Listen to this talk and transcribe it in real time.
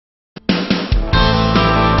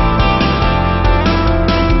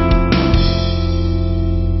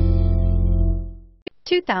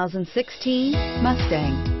2016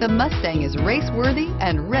 Mustang. The Mustang is race-worthy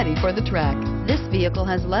and ready for the track. This vehicle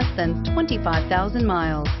has less than 25,000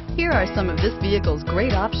 miles. Here are some of this vehicle's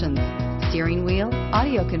great options: steering wheel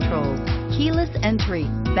audio controls, keyless entry,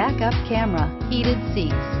 backup camera, heated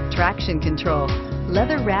seats, traction control,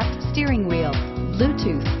 leather-wrapped steering wheel,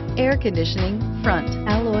 Bluetooth, air conditioning, front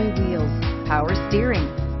alloy wheels, power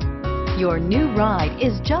steering. Your new ride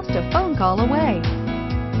is just a phone call away.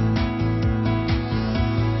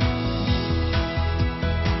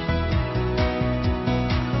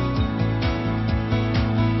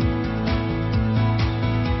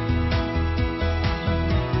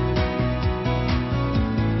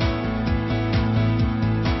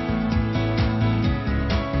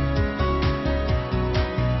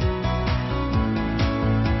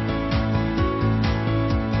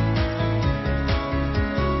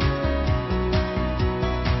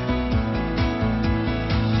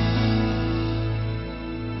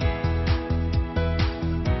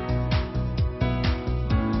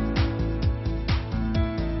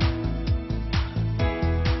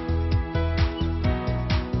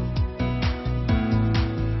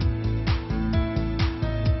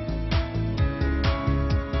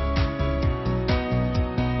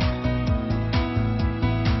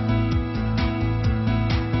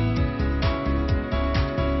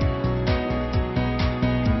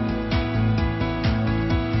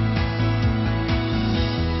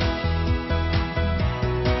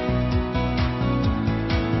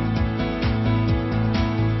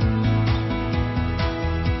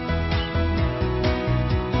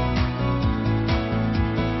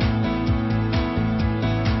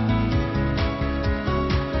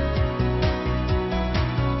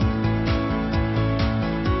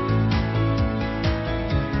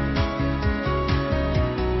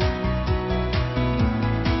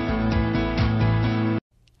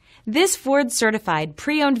 This Ford-certified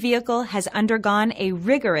pre-owned vehicle has undergone a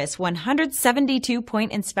rigorous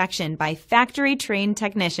 172-point inspection by factory-trained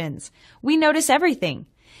technicians. We notice everything.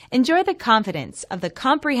 Enjoy the confidence of the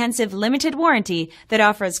comprehensive limited warranty that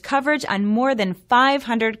offers coverage on more than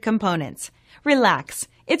 500 components. Relax,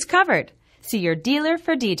 it's covered. See your dealer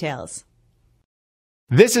for details.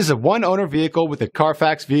 This is a one-owner vehicle with a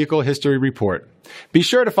Carfax Vehicle History Report. Be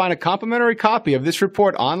sure to find a complimentary copy of this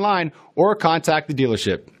report online or contact the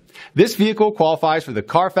dealership. This vehicle qualifies for the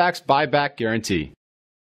Carfax Buyback Guarantee.